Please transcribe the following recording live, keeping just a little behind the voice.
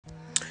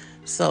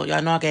So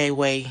y'all know I gave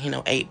away,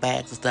 8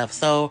 bags of stuff.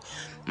 So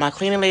my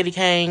cleaning lady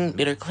came,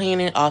 did her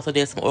cleaning, also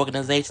did some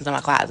organizations in my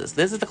closets.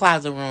 This is the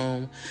closet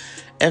room.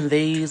 And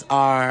these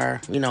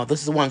are,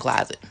 this is one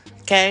closet.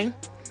 Okay?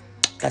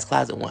 That's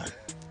closet one.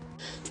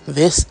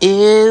 This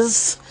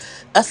is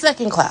a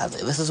second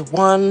closet. This is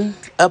one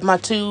of my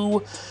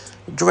 2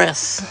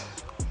 dress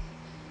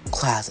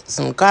closets.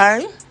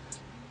 Okay?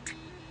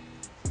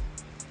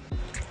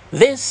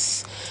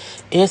 This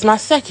is my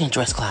second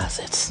dress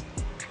closet.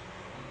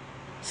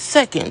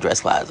 Second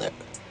dress closet.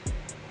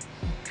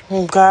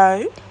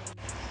 Okay?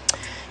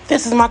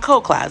 This is my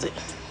coat closet.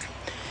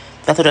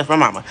 That's a dress for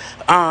mama.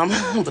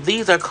 But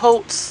these are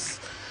coats,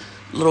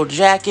 little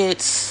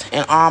jackets,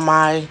 and all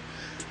my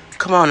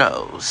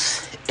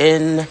kimonos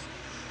in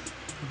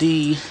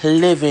the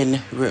living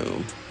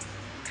room.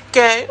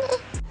 Okay?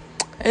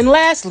 And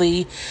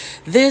lastly,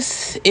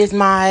 this is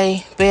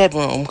my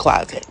bedroom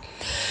closet.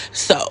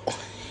 So,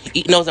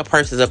 those are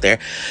purses up there.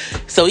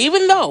 So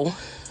even though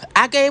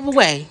I gave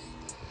away,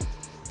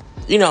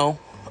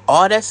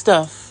 all that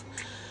stuff,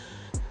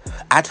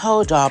 I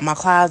told y'all my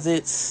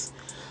closets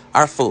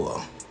are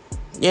full.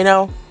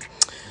 Lord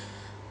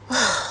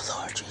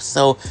Jesus.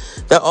 So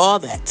they're all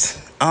that.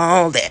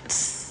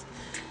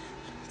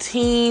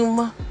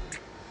 Team.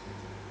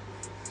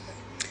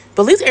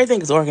 But at least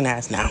everything is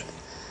organized now.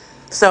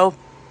 So,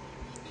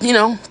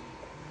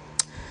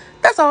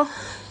 that's all.